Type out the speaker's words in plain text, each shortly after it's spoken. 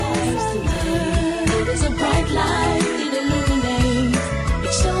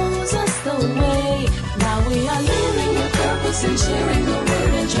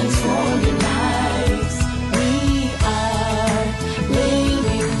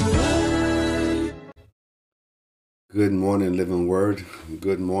Good morning, Living Word.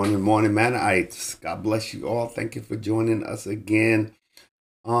 Good morning, morning, Manites. God bless you all. Thank you for joining us again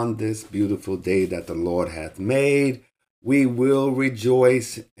on this beautiful day that the Lord hath made. We will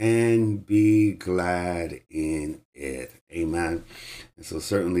rejoice and be glad in it. Amen. And so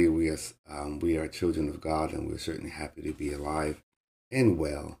certainly we are children of God, and we're certainly happy to be alive and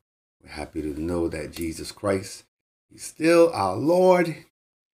well. We're happy to know that Jesus Christ, He's still our Lord.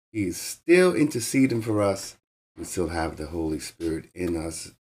 He's still interceding for us. We still have the Holy Spirit in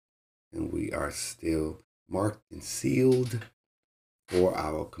us, and we are still marked and sealed for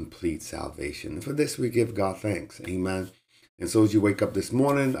our complete salvation. And for this, we give God thanks. Amen. And so as you wake up this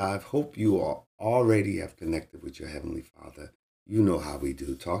morning, I hope you all already have connected with your Heavenly Father. You know how we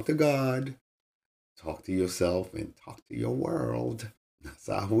do. Talk to God, talk to yourself, and talk to your world. That's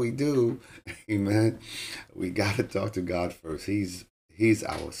how we do. Amen. We got to talk to God first. He's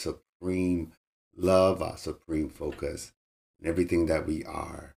our supreme love, our supreme focus. And everything that we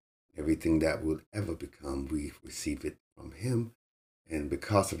are, everything that we'll ever become, we receive it from Him. And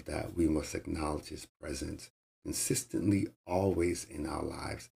because of that, we must acknowledge His presence consistently, always in our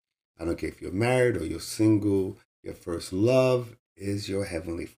lives. I don't care if you're married or you're single, your first love is your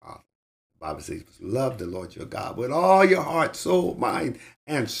Heavenly Father. The Bible says, love the Lord your God with all your heart, soul, mind,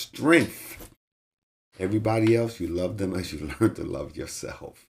 and strength. Everybody else, you love them as you learn to love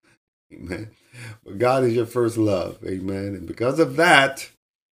yourself. Amen. But God is your first love. Amen. And because of that,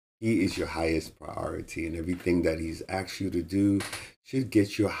 He is your highest priority. And everything that He's asked you to do should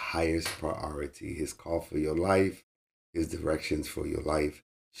get your highest priority. His call for your life, His directions for your life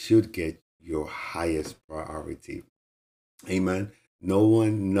should get your highest priority. Amen. No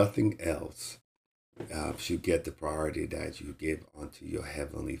one, nothing else should get the priority that you give unto your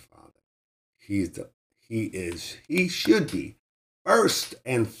Heavenly Father. He should be first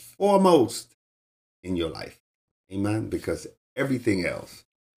and foremost in your life. Amen. Because everything else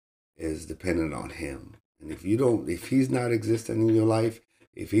is dependent on Him. And if He's not existing in your life,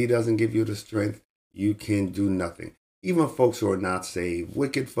 if He doesn't give you the strength, you can do nothing. Even folks who are not saved,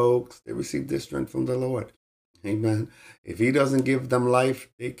 wicked folks, they receive their strength from the Lord. Amen. If He doesn't give them life,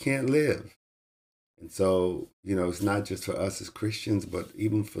 they can't live. And so, it's not just for us as Christians, but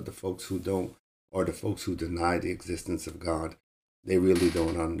even for the folks who don't, or the folks who deny the existence of God, they really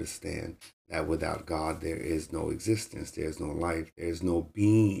don't understand that without God, there is no existence, there's no life, there's no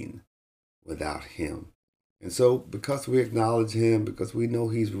being without Him. And so, because we acknowledge Him, because we know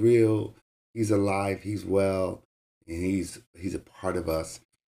He's real, He's alive, He's well, and He's a part of us,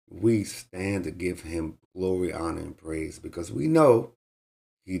 we stand to give Him glory, honor, and praise, because we know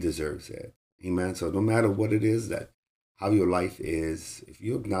He deserves it. Amen. So no matter what it is that how your life is, if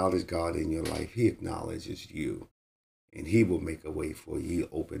you acknowledge God in your life, He acknowledges you. And He will make a way for you. He'll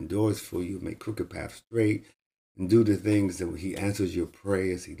open doors for you, make crooked paths straight, and do the things that He answers your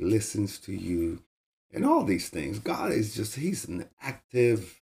prayers. He listens to you, and all these things. God is He's an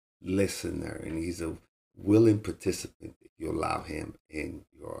active listener, and He's a willing participant if you allow Him in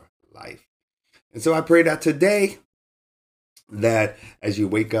your life. And so I pray that today, that as you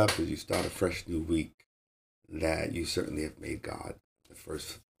wake up, as you start a fresh new week, that you certainly have made God the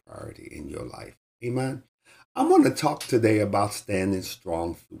first priority in your life. Amen. I want to talk today about standing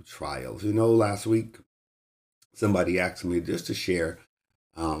strong through trials. Last week, somebody asked me just to share,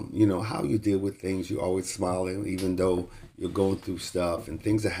 how you deal with things. You're always smiling, even though you're going through stuff and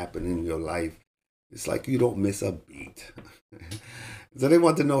things that happen in your life. It's like you don't miss a beat. So they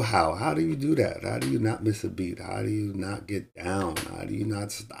want to know how. How do you do that? How do you not miss a beat? How do you not get down? How do you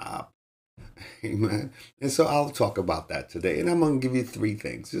not stop? Amen. And so I'll talk about that today. And I'm going to give you three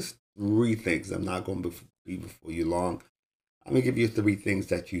things, just three things. I'm not going to be before you long. I'm going to give you three things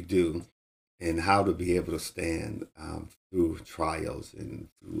that you do and how to be able to stand through trials and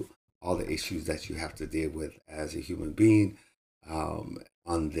through all the issues that you have to deal with as a human being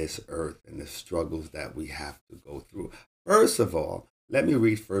on this earth, and the struggles that we have to go through. First of all, let me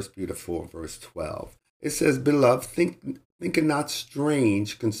read 1 Peter 4, verse 12. It says, Beloved, think it not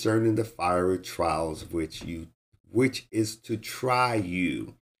strange concerning the fiery trials which is to try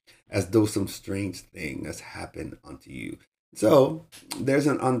you, as though some strange thing has happened unto you. So there's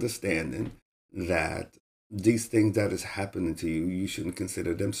an understanding that these things that is happening to you, you shouldn't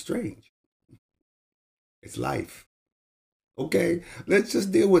consider them strange. It's life. Okay, let's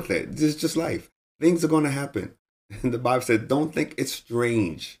just deal with it. This is just life. Things are going to happen. And the Bible said, don't think it's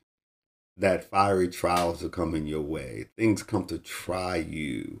strange that fiery trials are coming your way. Things come to try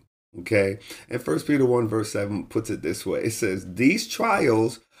you. Okay. And 1 Peter 1 verse 7 puts it this way. It says, these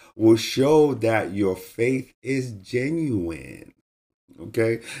trials will show that your faith is genuine.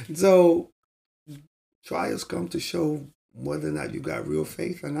 Okay. So Trials come to show whether or not you got real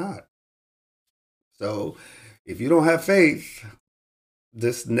faith or not. So if you don't have faith,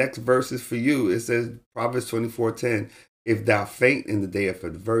 this next verse is for you. It says, Proverbs 24:10, if thou faint in the day of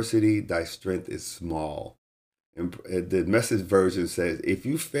adversity, thy strength is small. And the Message version says, if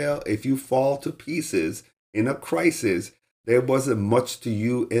you fall to pieces in a crisis, there wasn't much to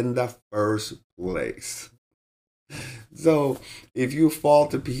you in the first place. So if you fall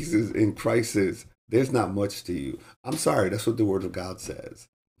to pieces in crisis, there's not much to you. I'm sorry, that's what the word of God says.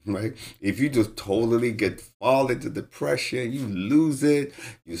 Right? If you just totally fall into depression, you lose it,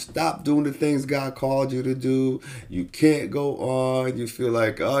 you stop doing the things God called you to do, you can't go on, you feel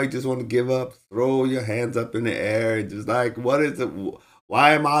like, oh, you just want to give up, throw your hands up in the air, and just like, what is it?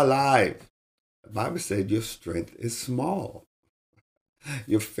 Why am I alive? The Bible said your strength is small.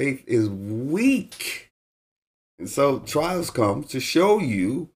 Your faith is weak. And so trials come to show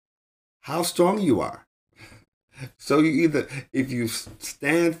you how strong you are. So if you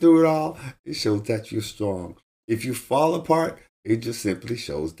stand through it all, it shows that you're strong. If you fall apart, it just simply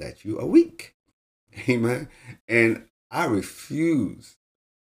shows that you are weak. Amen. And I refuse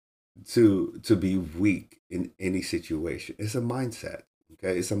to be weak in any situation. It's a mindset.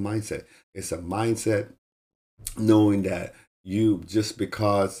 Okay, it's a mindset. It's a mindset knowing that just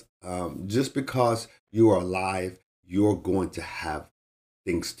because you are alive, you're going to have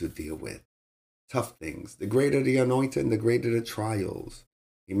things to deal with, tough things. The greater the anointing, the greater the trials.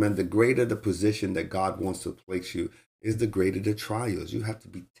 Amen. The greater the position that God wants to place you is, the greater the trials. You have to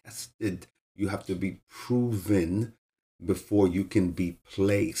be tested. You have to be proven before you can be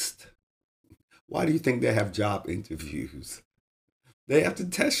placed. Why do you think they have job interviews? They have to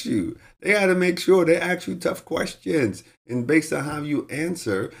test you. They got to make sure they ask you tough questions. And based on how you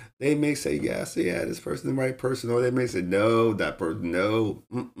answer, they may say, yes, yeah, this person's the right person. Or they may say, no, that person, no.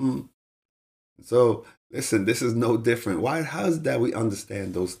 So listen, this is no different. How is that we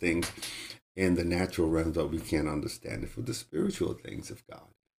understand those things in the natural realm, but we can't understand it for the spiritual things of God?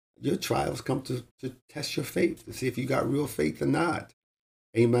 Your trials come to test your faith, to see if you got real faith or not.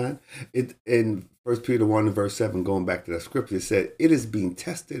 Amen. It in 1 Peter 1 and verse 7, going back to that scripture, it said, it is being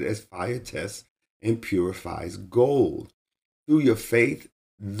tested as fire tests and purifies gold. Through your faith,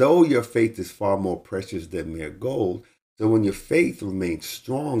 though your faith is far more precious than mere gold, so when your faith remains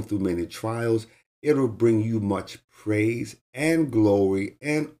strong through many trials, it'll bring you much praise and glory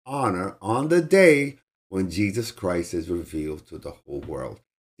and honor on the day when Jesus Christ is revealed to the whole world.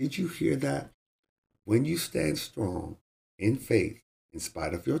 Did you hear that? When you stand strong in faith, in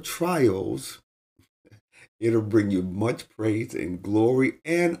spite of your trials, it'll bring you much praise and glory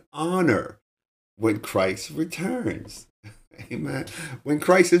and honor when Christ returns. Amen. When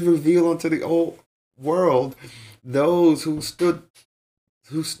Christ is revealed unto the old world, those who stood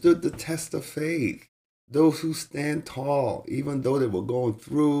the test of faith, those who stand tall, even though they were going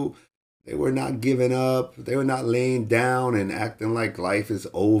through, they were not giving up, they were not laying down and acting like life is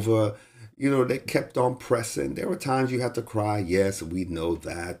over. They kept on pressing. There were times you had to cry. Yes, we know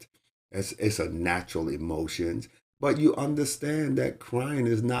that. It's a natural emotion. But you understand that crying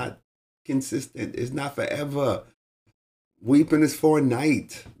is not consistent. It's not forever. Weeping is for a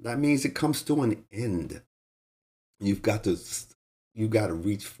night. That means it comes to an end. You've got to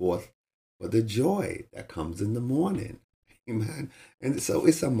reach forth for the joy that comes in the morning. Amen. And so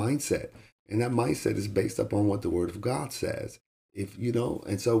it's a mindset. And that mindset is based upon what the word of God says.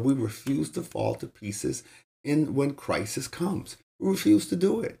 And so we refuse to fall to pieces when crisis comes. We refuse to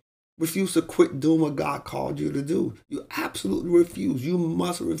do it. Refuse to quit doing what God called you to do. You absolutely refuse. You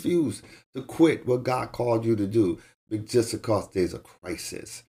must refuse to quit what God called you to do just because there's a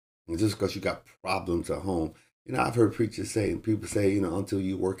crisis. And just because you got problems at home. I've heard preachers say, and people say, until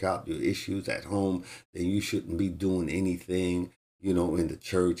you work out your issues at home, then you shouldn't be doing anything, in the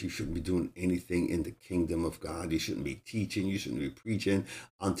church. You shouldn't be doing anything in the kingdom of God. You shouldn't be teaching. You shouldn't be preaching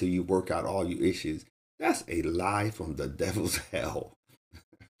until you work out all your issues. That's a lie from the devil's hell.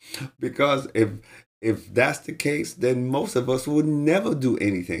 Because if that's the case, then most of us would never do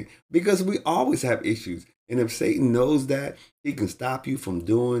anything, because we always have issues. And if Satan knows that he can stop you from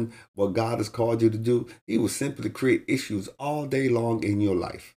doing what God has called you to do, he will simply create issues all day long in your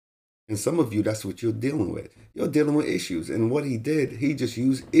life. And some of you, that's what you're dealing with. You're dealing with issues. And what he did, he just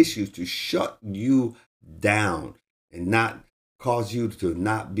used issues to shut you down and not cause you to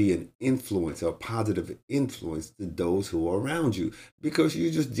not be an influence, a positive influence to those who are around you, because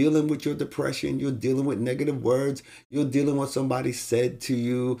you're just dealing with your depression. You're dealing with negative words. You're dealing with what somebody said to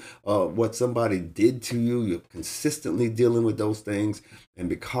you, what somebody did to you. You're consistently dealing with those things. And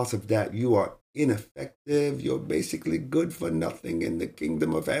because of that, you are ineffective. You're basically good for nothing in the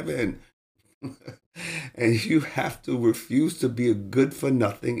kingdom of heaven. And you have to refuse to be a good for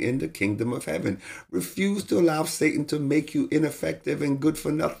nothing in the kingdom of heaven. Refuse to allow Satan to make you ineffective and good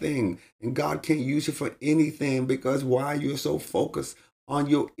for nothing. And God can't use you for anything, because why? You're so focused on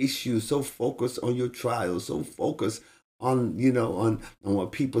your issues, so focused on your trials, so focused on, on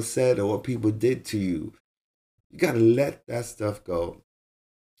what people said or what people did to you. You got to let that stuff go.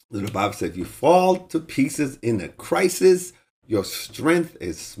 The Bible says if you fall to pieces in a crisis, your strength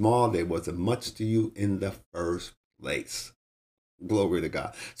is small. There wasn't much to you in the first place. Glory to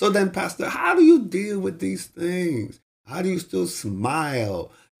God. So then, Pastor, how do you deal with these things? How do you still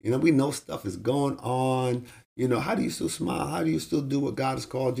smile? We know stuff is going on. How do you still smile? How do you still do what God has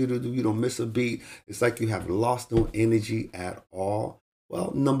called you to do? You don't miss a beat. It's like you have lost no energy at all.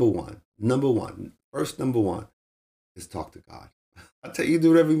 Well, number one, first number one is talk to God. I tell you,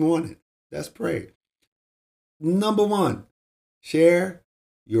 do it every morning. That's pray. Number one, share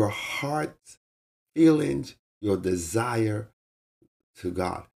your heart's feelings, your desire to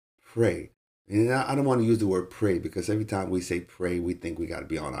God. Pray. And I don't want to use the word pray, because every time we say pray, we think we got to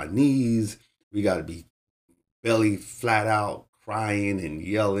be on our knees. We got to be belly flat out, crying and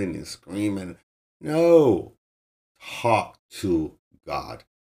yelling and screaming. No. Talk to God.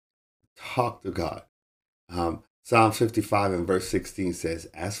 Talk to God. Psalm 55 and verse 16 says,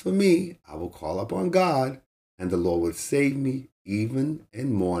 as for me, I will call upon God, and the Lord will save me. Even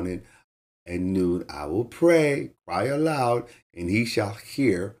in morning and noon I will cry aloud, and he shall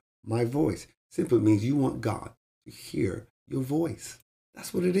hear my voice. Simply means you want God to hear your voice.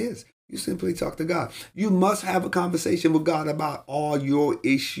 That's what it is. You simply talk to God. You must have a conversation with God about all your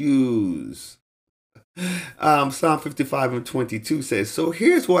issues. Psalm 55 and 22 says, so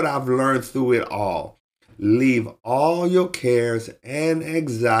here's what I've learned through it all. Leave all your cares and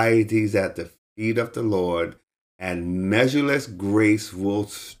anxieties at the feet of the Lord, and measureless grace will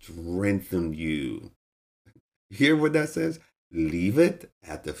strengthen you. Hear what that says? Leave it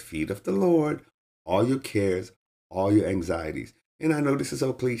at the feet of the Lord, all your cares, all your anxieties. And I know this is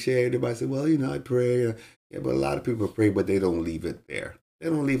so cliche. Everybody says, well, I pray. Yeah, but a lot of people pray, but they don't leave it there. They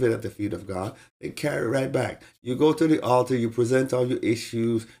don't leave it at the feet of God. They carry it right back. You go to the altar, you present all your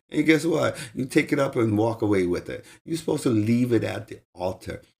issues, and guess what? You take it up and walk away with it. You're supposed to leave it at the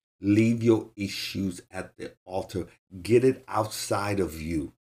altar. Leave your issues at the altar. Get it outside of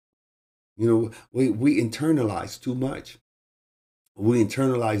you. We internalize too much. We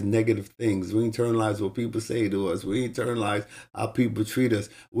internalize negative things. We internalize what people say to us. We internalize how people treat us.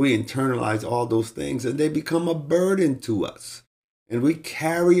 We internalize all those things, and they become a burden to us. And we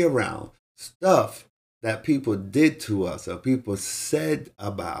carry around stuff that people did to us, or people said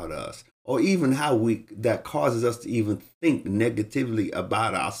about us, or even that causes us to even think negatively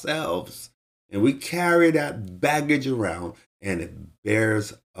about ourselves. And we carry that baggage around, and it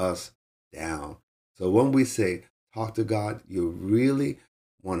bears us down. So when we say, talk to God, you really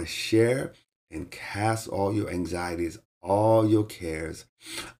want to share and cast all your anxieties, all your cares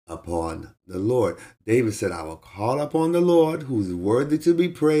upon the Lord. David said, I will call upon the Lord, who's worthy to be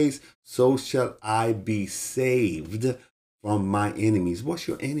praised, so shall I be saved from my enemies. What's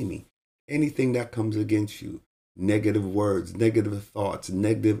your enemy? Anything that comes against you. Negative words, negative thoughts,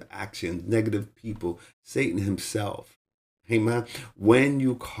 negative actions, negative people, Satan himself. Amen. When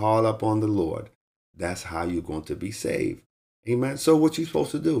you call upon the Lord, that's how you're going to be saved. Amen. So what you're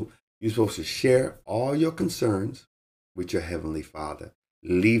supposed to do, you're supposed to share all your concerns with your Heavenly Father.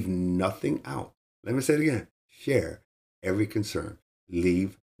 Leave nothing out. Let me say it again. Share every concern.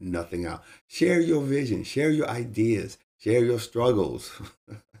 Leave nothing out. Share your vision. Share your ideas. Share your struggles.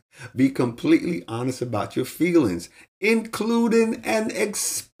 Be completely honest about your feelings, including and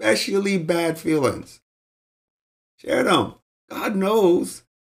especially bad feelings. Share them. God knows.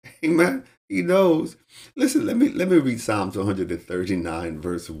 Amen. He knows. Listen, let me read Psalms 139,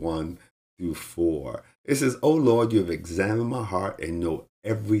 verse 1 through 4. It says, O Lord, you have examined my heart and know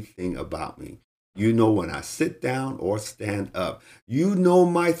everything about me. You know when I sit down or stand up. You know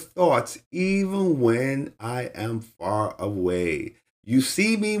my thoughts even when I am far away. You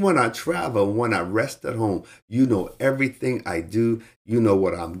see me when I travel, when I rest at home. You know everything I do. You know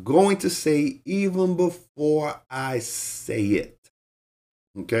what I'm going to say even before I say it.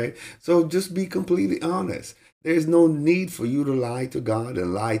 Okay? So just be completely honest. There's no need for you to lie to God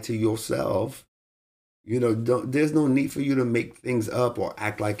and lie to yourself. There's no need for you to make things up or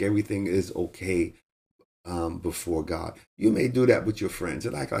act like everything is okay before God. You may do that with your friends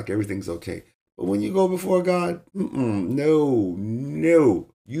and act like everything's okay. But when you go before God, no.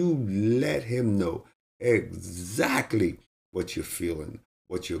 You let him know exactly what you're feeling,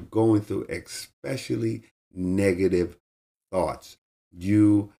 what you're going through, especially negative thoughts.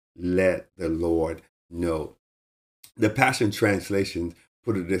 You let the Lord know. The Passion Translation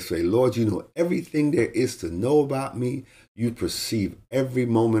put it this way: Lord, you know everything there is to know about me. You perceive every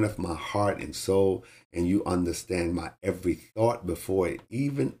moment of my heart and soul, and you understand my every thought before it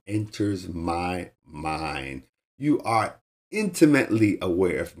even enters my mind. You are intimately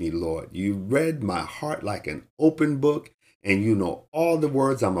aware of me, Lord. You read my heart like an open book, and you know all the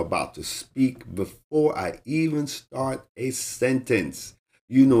words I'm about to speak before I even start a sentence.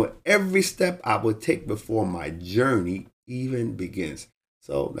 You know every step I will take before my journey even begins.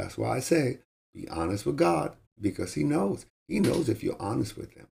 So that's why I say, be honest with God, because He knows. He knows if you're honest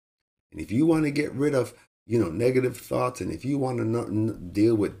with Him. And if you want to get rid of, negative thoughts, and if you want to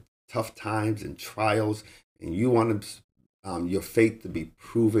deal with tough times and trials, and you want your faith to be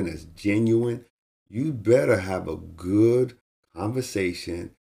proven as genuine, you better have a good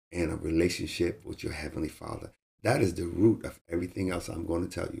conversation and a relationship with your Heavenly Father. That is the root of everything else I'm going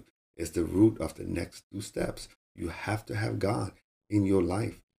to tell you. It's the root of the next two steps. You have to have God in your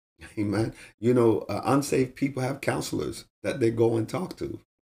life. Amen. Unsaved people have counselors that they go and talk to.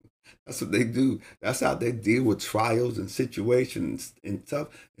 That's what they do. That's how they deal with trials and situations and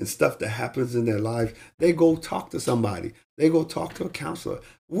stuff that happens in their life. They go talk to somebody. They go talk to a counselor.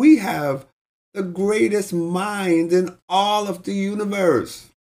 We have the greatest mind in all of the universe.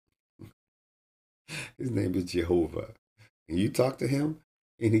 His name is Jehovah. And you talk to him,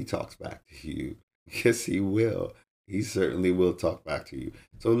 and he talks back to you. Yes, he will. He certainly will talk back to you.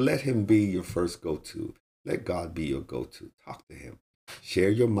 So let him be your first go-to. Let God be your go-to. Talk to him. Share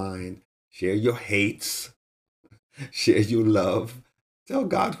your mind. Share your hates. Share your love. Tell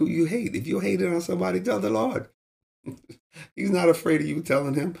God who you hate. If you're hating on somebody, tell the Lord. He's not afraid of you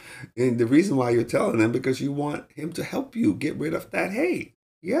telling him. And the reason why you're telling him, because you want him to help you get rid of that hate.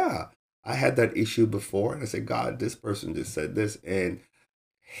 Yeah. I had that issue before, and I said, God, this person just said this, and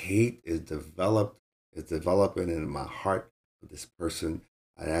hate is developing in my heart for this person.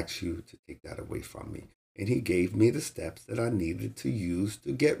 I ask you to take that away from me. And he gave me the steps that I needed to use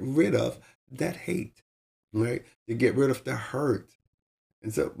to get rid of that hate, right? To get rid of the hurt.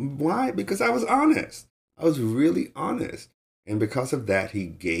 And so why? Because I was honest. I was really honest. And because of that, he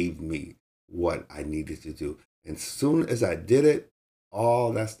gave me what I needed to do. And as soon as I did it,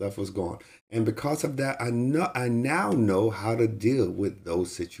 all that stuff was gone. And because of that, I now know how to deal with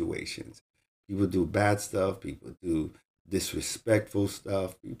those situations. People do bad stuff. People do disrespectful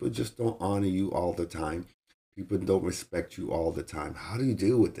stuff. People just don't honor you all the time. People don't respect you all the time. How do you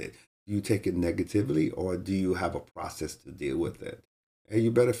deal with it? Do you take it negatively, or do you have a process to deal with it? And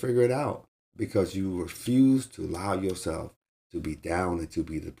you better figure it out, because you refuse to allow yourself to be down and to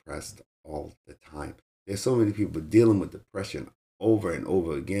be depressed all the time. There's so many people dealing with depression over and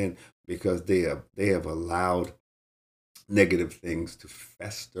over again because they have allowed negative things to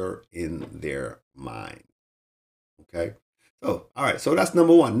fester in their mind. Okay? So, all right. So that's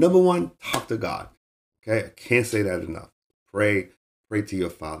number one. Number one, talk to God. Okay? I can't say that enough. Pray to your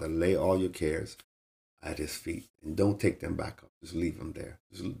Father. Lay all your cares at his feet, and don't take them back up. Just leave them there.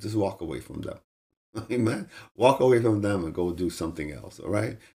 Just walk away from them. Amen. Walk away from them and go do something else. All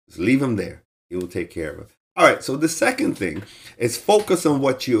right? Just leave them there. He will take care of it. All right. So the second thing is focus on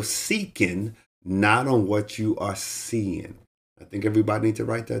what you're seeking, not on what you are seeing. I think everybody needs to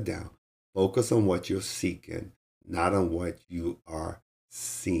write that down. Focus on what you're seeking, not on what you are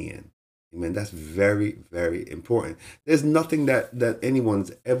seeing. Amen. That's very, very important. There's nothing that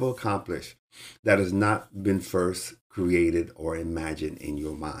anyone's ever accomplished that has not been first created or imagined in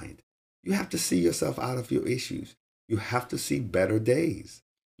your mind. You have to see yourself out of your issues. You have to see better days.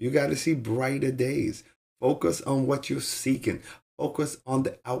 You got to see brighter days. Focus on what you're seeking. Focus on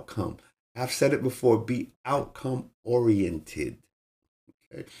the outcome. I've said it before, be outcome oriented.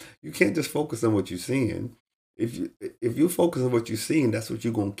 Okay? You can't just focus on what you're seeing. If you focus on what you're seeing, that's what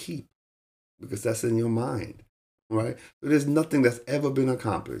you're going to keep, because that's in your mind, right? So there's nothing that's ever been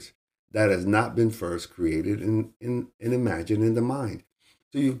accomplished that has not been first created and imagined in the mind.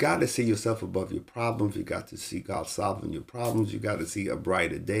 So you've got to see yourself above your problems. You got to see God solving your problems. You got to see a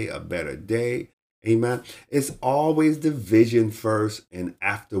brighter day, a better day. Amen. It's always the vision first, and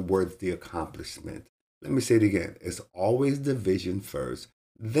afterwards the accomplishment. Let me say it again. It's always the vision first,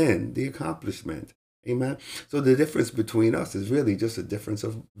 then the accomplishment. Amen. So the difference between us is really just a difference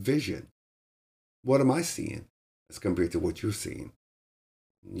of vision. What am I seeing as compared to what you're seeing?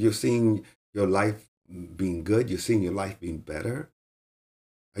 You're seeing your life being good. You're seeing your life being better.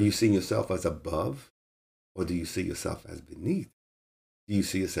 Are you seeing yourself as above, or do you see yourself as beneath? Do you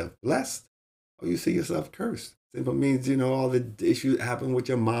see yourself blessed, or you see yourself cursed. Simple means, all the issues happen with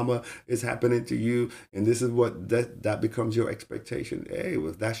your mama is happening to you, and this is what that becomes your expectation. Hey,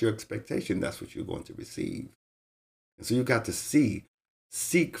 well, if that's your expectation, that's what you're going to receive. And so you got to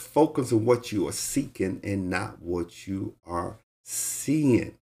seek, focus on what you are seeking and not what you are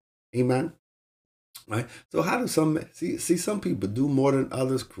seeing. Amen. Right? So how do some people do more than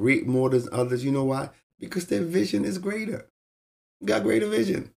others, create more than others? You know why? Because their vision is greater. You got greater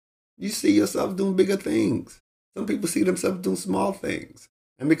vision. You see yourself doing bigger things. Some people see themselves doing small things.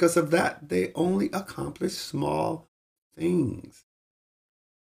 And because of that, they only accomplish small things.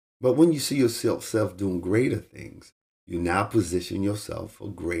 But when you see yourself doing greater things, you now position yourself for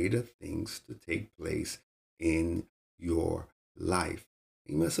greater things to take place in your life.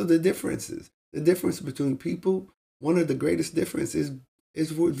 Amen. So the difference between people, one of the greatest differences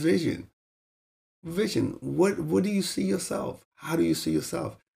is with vision. Vision. What do you see yourself? How do you see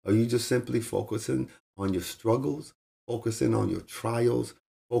yourself? Are you just simply focusing on your struggles, focusing on your trials,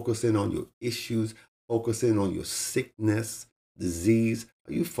 focusing on your issues, focusing on your sickness, disease?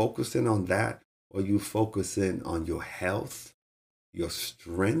 Are you focusing on that? Or are you focusing on your health, your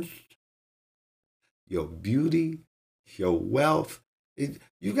strength, your beauty, your wealth?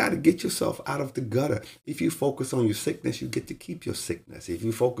 You got to get yourself out of the gutter. If you focus on your sickness, you get to keep your sickness. If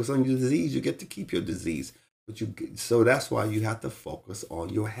you focus on your disease, you get to keep your disease. So that's why you have to focus on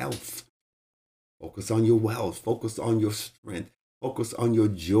your health, focus on your wealth, focus on your strength, focus on your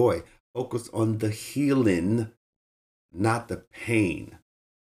joy, focus on the healing, not the pain.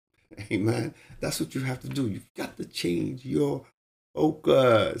 Amen. That's what you have to do. You've got to change your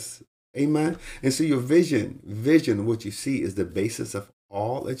focus. Amen. And so your vision, what you see is the basis of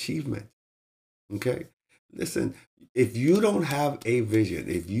all achievement. Okay. Listen, if you don't have a vision,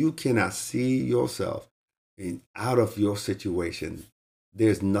 if you cannot see yourself out of your situation,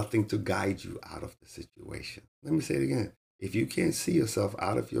 there's nothing to guide you out of the situation. Let me say it again. If you can't see yourself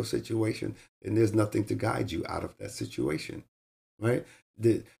out of your situation, then there's nothing to guide you out of that situation. Right?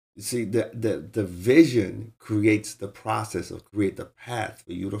 The vision creates the process or create the path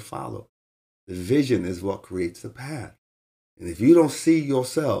for you to follow. The vision is what creates the path. And if you don't see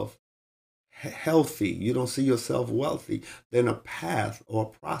yourself healthy, you don't see yourself wealthy, then a path or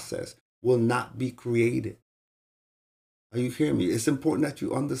a process will not be created. Are you hearing me? It's important that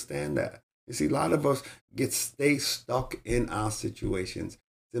you understand that. You see, a lot of us stay stuck in our situations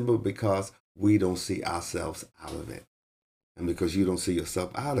simply because we don't see ourselves out of it. And because you don't see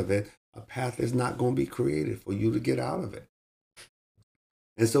yourself out of it, a path is not going to be created for you to get out of it.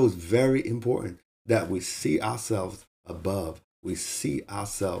 And so it's very important that we see ourselves above. We see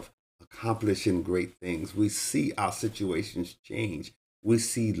ourselves accomplishing great things. We see our situations change. We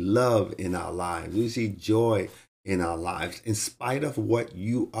see love in our lives. We see joy in our lives. In spite of what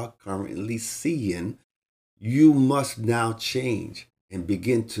you are currently seeing, you must now change and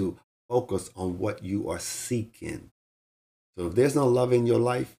begin to focus on what you are seeking. So if there's no love in your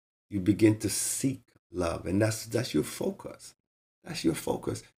life, you begin to seek love. And that's your focus. That's your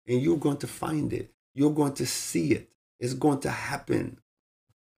focus. And you're going to find it. You're going to see it. It's going to happen.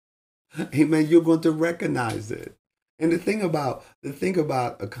 Amen. You're going to recognize it. And the thing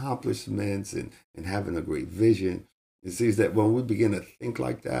about accomplishments and having a great vision is that when we begin to think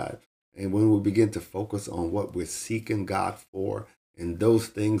like that, and when we begin to focus on what we're seeking God for, and those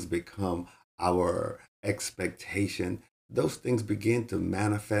things become our expectation, those things begin to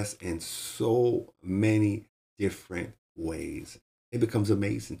manifest in so many different ways. It becomes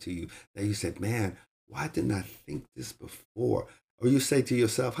amazing to you that you said, man, why didn't I think this before? Or you say to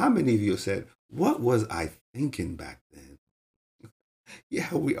yourself, how many of you said, what was I thinking back then?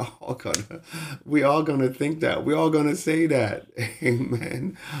 Yeah, we all gonna think that. We're all gonna say that.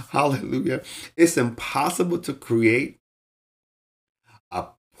 Amen. Hallelujah. It's impossible to create a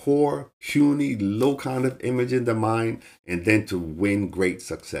poor, puny, low kind of image in the mind and then to win great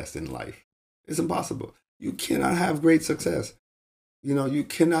success in life. It's impossible. You cannot have great success. You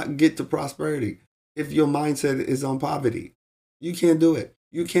cannot get to prosperity if your mindset is on poverty. You can't do it.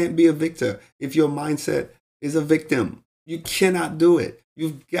 You can't be a victor if your mindset is a victim. You cannot do it.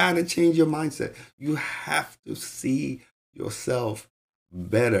 You've got to change your mindset. You have to see yourself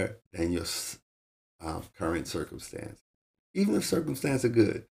better than your current circumstance. Even if circumstances are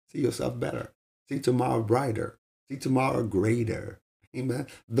good, see yourself better. See tomorrow brighter. See tomorrow greater. Amen.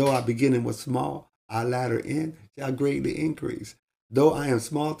 Though our beginning was small, our latter end shall greatly increase. Though I am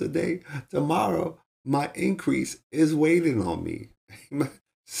small today, tomorrow my increase is waiting on me. Amen.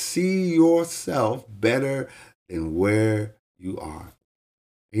 See yourself better than where you are.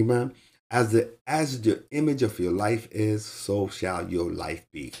 Amen. As the image of your life is, so shall your life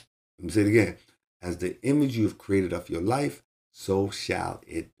be. Let me say it again. as the image you have created of your life, so shall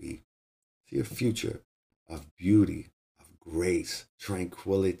it be. See a future of beauty, of grace,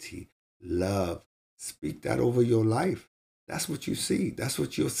 tranquility, love. Speak that over your life. That's what you see. That's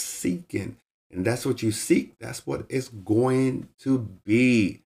what you're seeking. And that's what you seek. That's what it's going to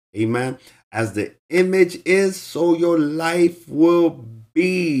be. Amen. As the image is, so your life will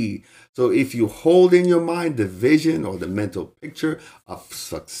be. So if you hold in your mind the vision or the mental picture of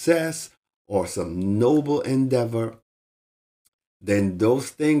success or some noble endeavor, then those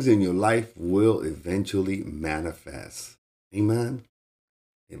things in your life will eventually manifest. Amen.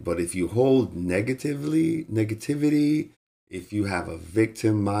 But if you hold negativity, if you have a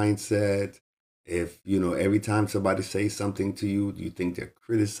victim mindset, if every time somebody says something to you, you think they're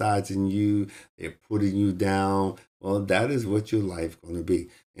criticizing you, they're putting you down, well, that is what your life going to be.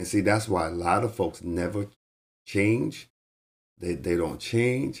 And see, that's why a lot of folks never change. They don't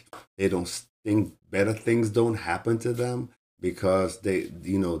change. They don't think better things don't happen to them because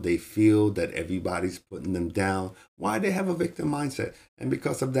they feel that everybody's putting them down. Why? They have a victim mindset. And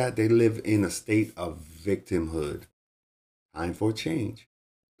because of that, they live in a state of victimhood. Time for change.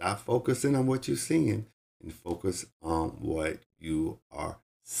 Stop focusing on what you're seeing and focus on what you are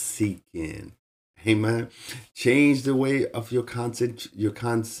seeking. Amen. Change the way of your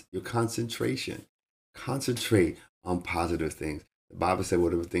concentration. Concentrate on positive things. The Bible said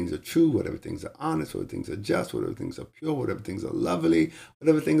whatever things are true, whatever things are honest, whatever things are just, whatever things are pure, whatever things are lovely,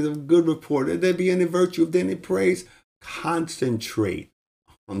 whatever things of good report, if there be any virtue, if there any praise, concentrate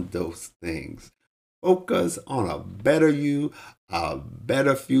on those things. Focus on a better you, a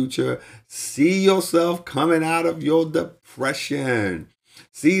better future. See yourself coming out of your depression.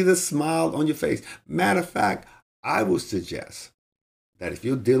 See the smile on your face. Matter of fact, I would suggest that if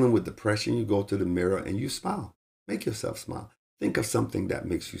you're dealing with depression, you go to the mirror and you smile. Make yourself smile. Think of something that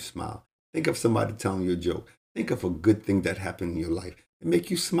makes you smile. Think of somebody telling you a joke. Think of a good thing that happened in your life and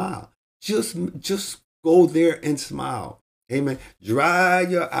make you smile. Just go there and smile. Amen. Dry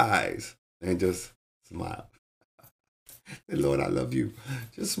your eyes and just smile. Lord, I love you.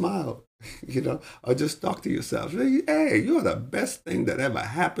 Just smile, or just talk to yourself. Hey, you're the best thing that ever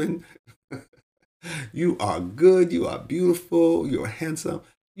happened. You are good. You are beautiful. You're handsome.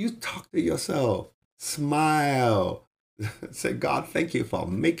 You talk to yourself. Smile. Say, God, thank you for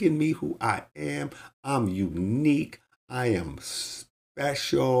making me who I am. I'm unique. I am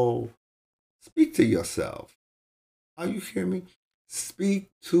special. Speak to yourself. Are you hearing me?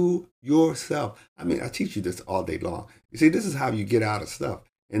 Speak to yourself. I mean, I teach you this all day long. You see, this is how you get out of stuff.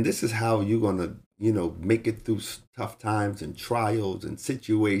 And this is how you're going to, make it through tough times and trials and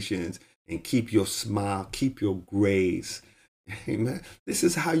situations and keep your smile, keep your grace. Amen. This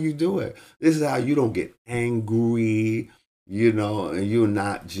is how you do it. This is how you don't get angry, and you're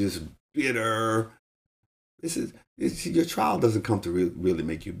not just bitter. Your trial doesn't come to really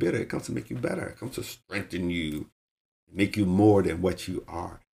make you bitter. It comes to make you better. It comes to strengthen you, make you more than what you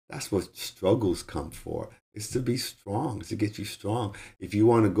are. That's what struggles come for. It's to be strong. It's to get you strong. If you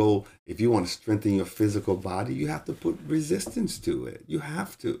want to strengthen your physical body, you have to put resistance to it. You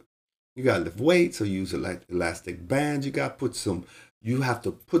have to. You got to lift weights or use elastic bands. You have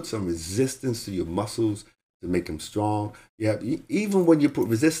to put some resistance to your muscles to make them strong. Even when you put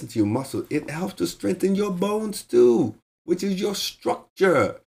resistance to your muscle, it helps to strengthen your bones too, which is your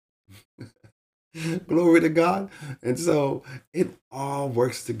structure. Glory to God. And so it all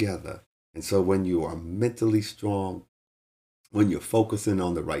works together. And so when you are mentally strong, when you're focusing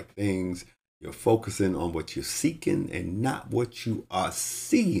on the right things, you're focusing on what you're seeking and not what you are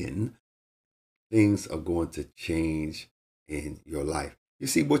seeing, things are going to change in your life. You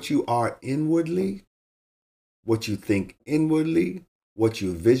see, what you are inwardly, what you think inwardly, what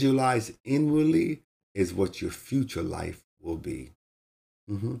you visualize inwardly is what your future life will be.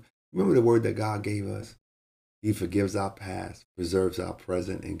 Remember the word that God gave us? He forgives our past, preserves our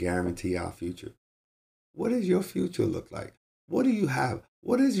present, and guarantees our future. What does your future look like? What do you have?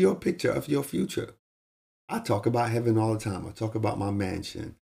 What is your picture of your future? I talk about heaven all the time. I talk about my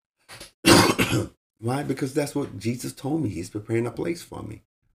mansion. Why? Because that's what Jesus told me. He's preparing a place for me.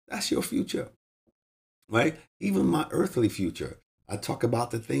 That's your future, right? Even my earthly future. I talk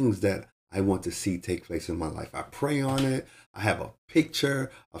about the things that I want to see take place in my life. I pray on it. I have a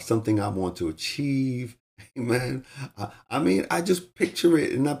picture of something I want to achieve. Amen. I just picture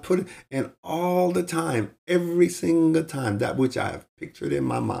it and I put it, and all the time, every single time, that which I have pictured in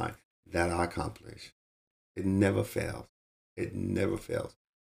my mind, that I accomplish. It never fails. It never fails.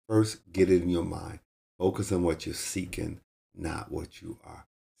 First, get it in your mind. Focus on what you're seeking, not what you are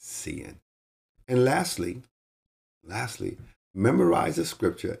seeing. And lastly, memorize the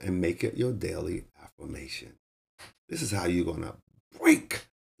scripture and make it your daily transformation. This is how you're going to break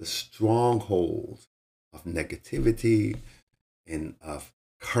the strongholds of negativity and of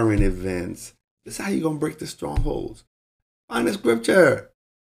current events. This is how you're going to break the strongholds. Find a scripture.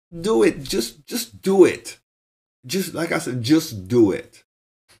 Do it. Just do it. Just like I said, just do it.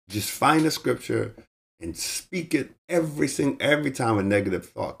 Just find a scripture and speak it every time a negative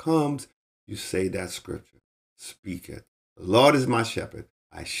thought comes. You say that scripture. Speak it. The Lord is my shepherd.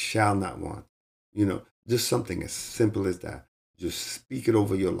 I shall not want. Just something as simple as that. Just speak it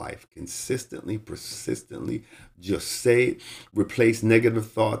over your life consistently, persistently. Just say it. Replace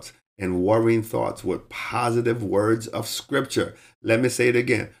negative thoughts and worrying thoughts with positive words of scripture. Let me say it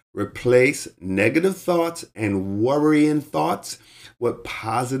again. Replace negative thoughts and worrying thoughts with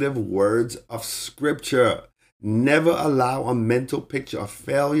positive words of scripture. Never allow a mental picture of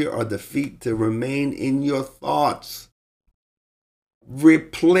failure or defeat to remain in your thoughts.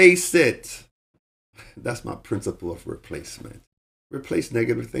 Replace it. That's my principle of replacement. Replace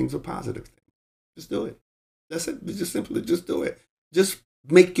negative things with positive things. Just do it. That's it. Just simply just do it. Just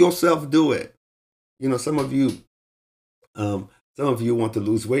make yourself do it. Some of you want to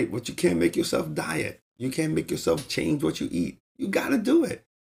lose weight, but you can't make yourself diet. You can't make yourself change what you eat. You got to do it.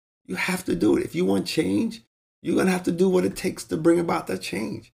 You have to do it. If you want change, you're going to have to do what it takes to bring about that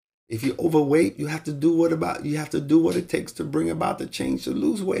change. If you're overweight, you have to do what it takes to bring about the change to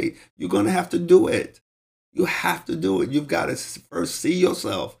lose weight. You're going to have to do it. You have to do it. You've got to first see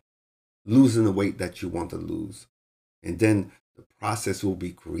yourself losing the weight that you want to lose. And then the process will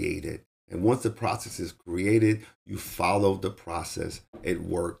be created. And once the process is created, you follow the process. It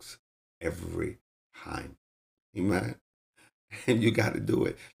works every time. Amen. And you got to do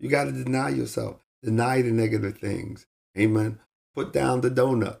it. You got to deny yourself. Deny the negative things. Amen. Put down the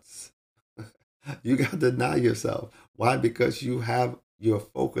donuts. You got to deny yourself. Why? Because your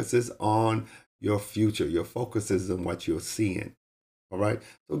focus is on your future. Your focus is on what you're seeing. All right.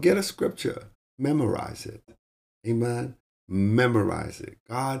 So get a scripture. Memorize it. Amen. Memorize it.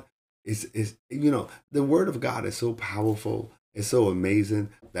 God is the word of God is so powerful. It's so amazing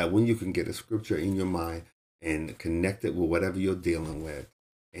that when you can get a scripture in your mind and connect it with whatever you're dealing with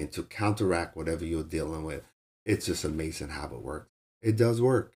and to counteract whatever you're dealing with, it's just amazing how it works. It does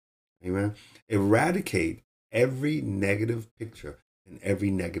work. Amen. Eradicate every negative picture and every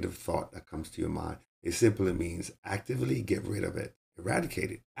negative thought that comes to your mind. It simply means actively get rid of it.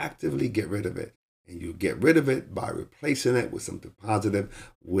 Eradicate it. Actively get rid of it. And you get rid of it by replacing it with something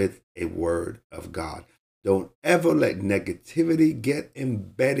positive, with a word of God. Don't ever let negativity get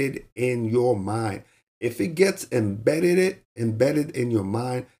embedded in your mind. If it gets embedded in your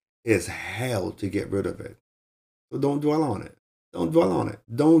mind, it's hell to get rid of it. So don't dwell on it. Don't dwell on it.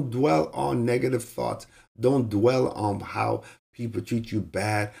 Don't dwell on negative thoughts. Don't dwell on how people treat you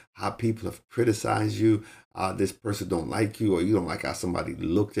bad, how people have criticized you, this person don't like you, or you don't like how somebody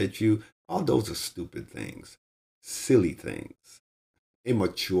looked at you. All those are stupid things, silly things,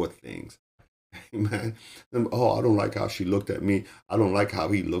 immature things. Amen. Oh, I don't like how she looked at me. I don't like how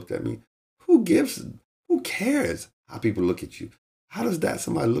he looked at me. Who cares how people look at you? How does that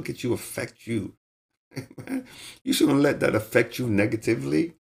somebody look at you affect you? Amen. You shouldn't let that affect you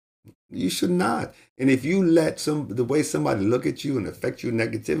negatively. You should not. And if you let the way somebody look at you and affect you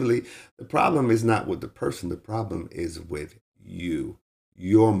negatively, the problem is not with the person. The problem is with you,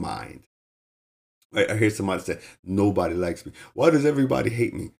 your mind. I hear somebody say, nobody likes me. Why does everybody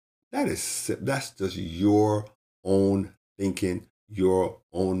hate me? That's just your own thinking, your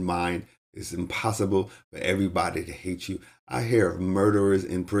own mind. It's impossible for everybody to hate you. I hear of murderers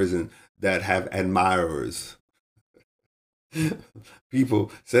in prison that have admirers.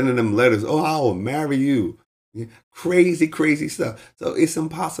 People sending them letters. Oh, I will marry you. Crazy, crazy stuff. So it's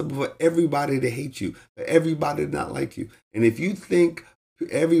impossible for everybody to hate you, for everybody to not like you. And if you think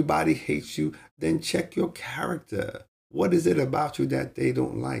everybody hates you, then check your character. What is it about you that they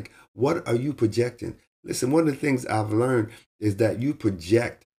don't like? What are you projecting? Listen, one of the things I've learned is that you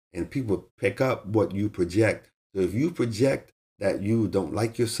project and people pick up what you project. So if you project that you don't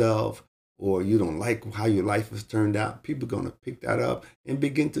like yourself or you don't like how your life has turned out, people are going to pick that up and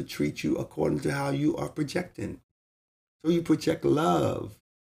begin to treat you according to how you are projecting. So you project love.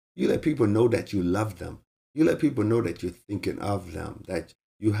 You let people know that you love them. You let people know that you're thinking of them, that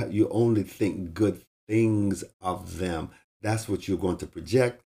you only think good things of them. That's what you're going to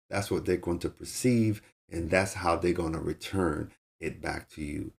project. That's what they're going to perceive. And that's how they're going to return it back to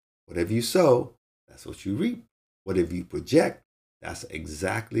you. Whatever you sow, that's what you reap. Whatever you project, that's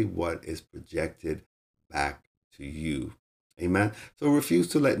exactly what is projected back to you. Amen. So refuse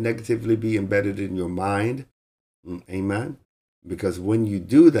to let negativity be embedded in your mind. Amen. Because when you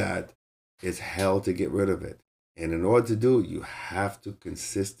do that, it's hell to get rid of it. And in order to do it, you have to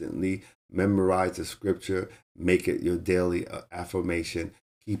consistently memorize the scripture, make it your daily affirmation,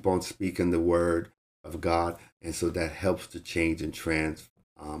 keep on speaking the word of God. And so that helps to change and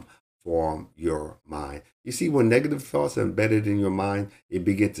transform your mind. You see, when negative thoughts are embedded in your mind, it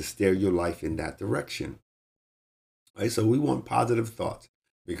begins to steer your life in that direction. Right? So we want positive thoughts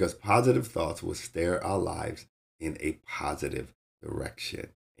because positive thoughts will steer our lives in a positive direction.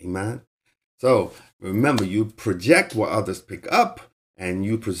 Amen. So remember, you project what others pick up and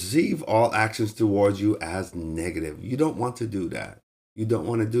you perceive all actions towards you as negative. You don't want to do that. You don't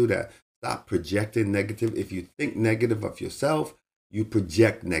want to do that. Stop projecting negative. If you think negative of yourself, you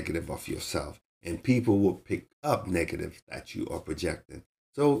project negative of yourself, and people will pick up negative that you are projecting.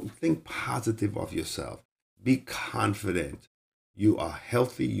 So think positive of yourself. Be confident. You are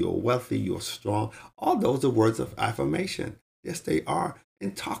healthy, you're wealthy, you're strong. All those are words of affirmation. Yes, they are.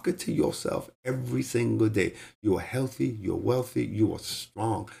 And talk it to yourself every single day. You are healthy, you're wealthy, you are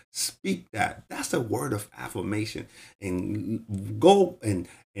strong. Speak that. That's a word of affirmation. And go and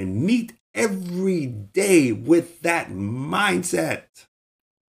meet every day with that mindset.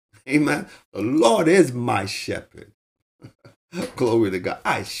 Amen. The Lord is my shepherd. Glory to God.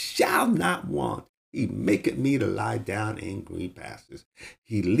 I shall not want. He maketh me to lie down in green pastures.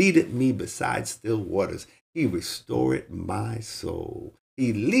 He leadeth me beside still waters. He restored my soul.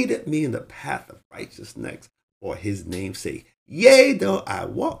 He leadeth me in the path of righteousness for his name's sake. Yea, though I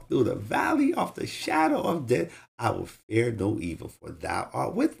walk through the valley of the shadow of death, I will fear no evil, for thou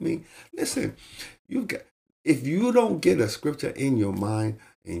art with me. Listen, if you don't get a scripture in your mind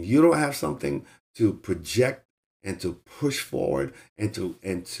and you don't have something to project and to push forward and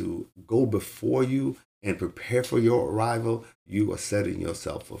to go before you and prepare for your arrival, you are setting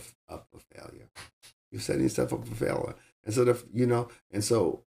yourself up for failure. You're setting yourself up for failure. And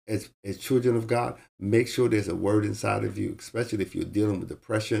so as children of God, make sure there's a word inside of you, especially if you're dealing with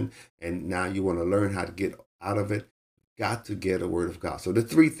depression and now you want to learn how to get out of it. Got to get a word of God. So the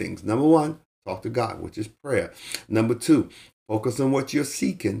three things. Number one, talk to God, which is prayer. Number two, focus on what you're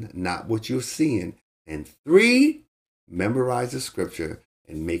seeking, not what you're seeing. And three, memorize the scripture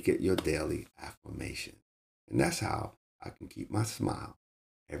and make it your daily affirmation. And that's how I can keep my smile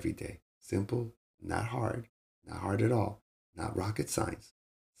every day. Simple, not hard at all, not rocket science.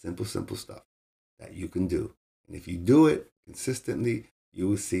 Simple stuff that you can do. And if you do it consistently, you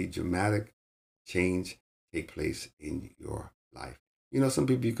will see dramatic change take place in your life. You know, some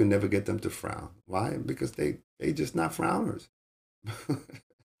people, you can never get them to frown. Why? Because they just not frowners.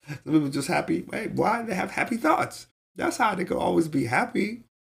 Some people just happy. Why? They have happy thoughts. That's how they can always be happy.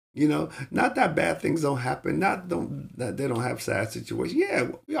 You know, not that bad things don't happen. That they don't have sad situations. Yeah,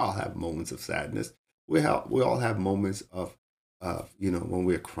 we all have moments of sadness. We all have moments of when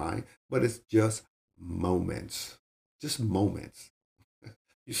we're crying. But it's just moments. Just moments.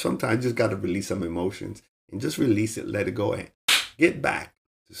 You sometimes just got to release some emotions and just release it, let it go, and get back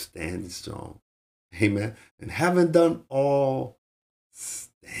to standing strong. Amen. And having done all,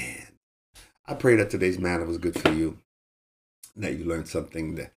 stand. I pray that today's manna was good for you, that you learned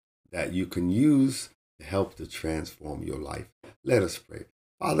something that you can use to help to transform your life. Let us pray.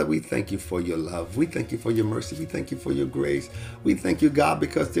 Father, we thank you for your love. We thank you for your mercy. We thank you for your grace. We thank you, God,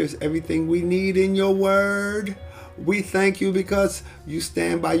 because there's everything we need in your word. We thank you because you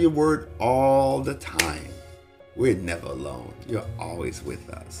stand by your word all the time. We're never alone. You're always with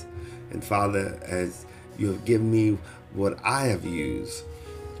us. And Father, as you have given me what I have used,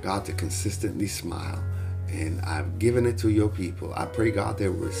 God, to consistently smile, and I've given it to your people, I pray, God,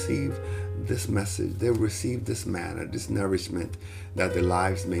 they'll receive this message. They'll receive this manna, this nourishment, that their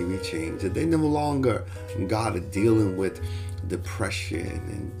lives may be changed. That they no longer, God, are dealing with depression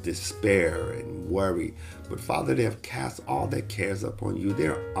and despair and worry. But Father, they have cast all their cares upon you.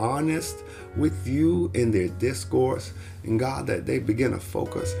 They're honest with you in their discourse. And God, that they begin to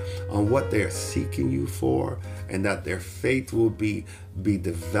focus on what they're seeking you for, and that their faith will be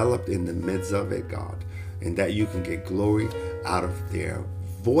developed in the midst of it, God. And that you can get glory out of their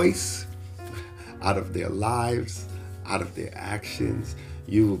voice, out of their lives, out of their actions.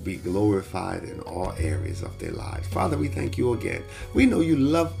 You will be glorified in all areas of their lives. Father, we thank you again. We know you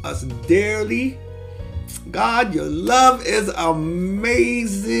love us dearly. God, your love is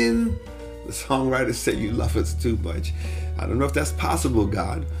amazing. The songwriter said you love us too much. I don't know if that's possible,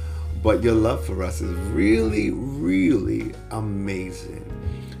 God, but your love for us is really, really amazing.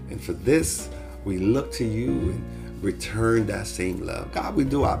 And for this, we look to you and return that same love. God, we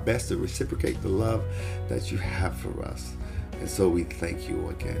do our best to reciprocate the love that you have for us. And so we thank you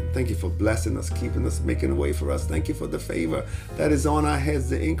again. Thank you for blessing us, keeping us, making a way for us. Thank you for the favor that is on our heads,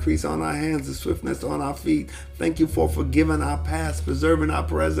 the increase on our hands, the swiftness on our feet. Thank you for forgiving our past, preserving our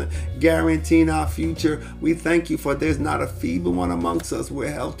present, guaranteeing our future. We thank you for there's not a feeble one amongst us.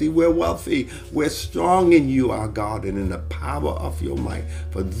 We're healthy, we're wealthy, we're strong in you, our God, and in the power of your might.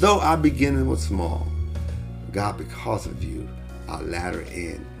 For though our beginning was small, God, because of you, our latter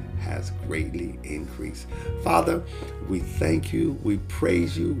end has greatly increased. Father, we thank you, we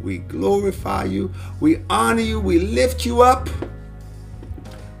praise you, we glorify you, we honor you, we lift you up.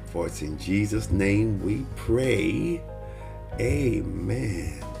 For it's in Jesus' name we pray.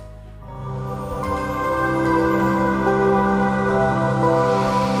 Amen.